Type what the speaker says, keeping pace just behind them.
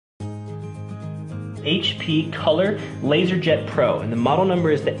HP Color LaserJet Pro, and the model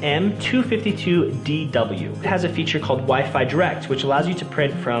number is the M252DW. It has a feature called Wi-Fi Direct, which allows you to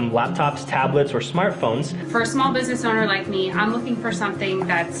print from laptops, tablets, or smartphones. For a small business owner like me, I'm looking for something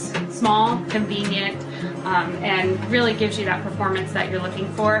that's small, convenient, and really gives you that performance that you're looking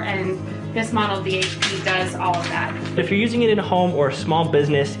for, and this model of the HP does all of that. If you're using it in a home or a small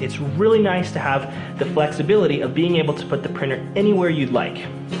business, it's really nice to have the flexibility of being able to put the printer anywhere you'd like.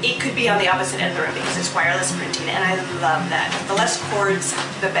 It could be on the opposite end of the room because it's wireless printing, and I love that. The less cords,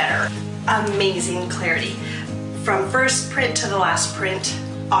 the better. Amazing clarity. From first print to the last print,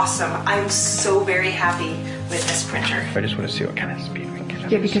 awesome. I'm so very happy with this printer. I just want to see what kind of speed we can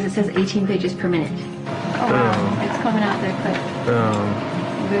get. Yeah, because it says 18 pages per minute. Oh wow, it's coming out there quick. Boom.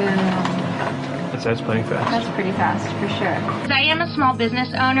 That's playing fast. That's pretty fast, for sure. I am a small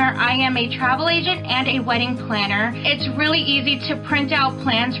business owner. I am a travel agent and a wedding planner. It's really easy to print out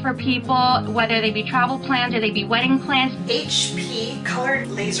plans for people, whether they be travel plans or they be wedding plans. HP Color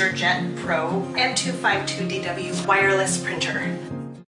LaserJet Pro M252DW wireless printer.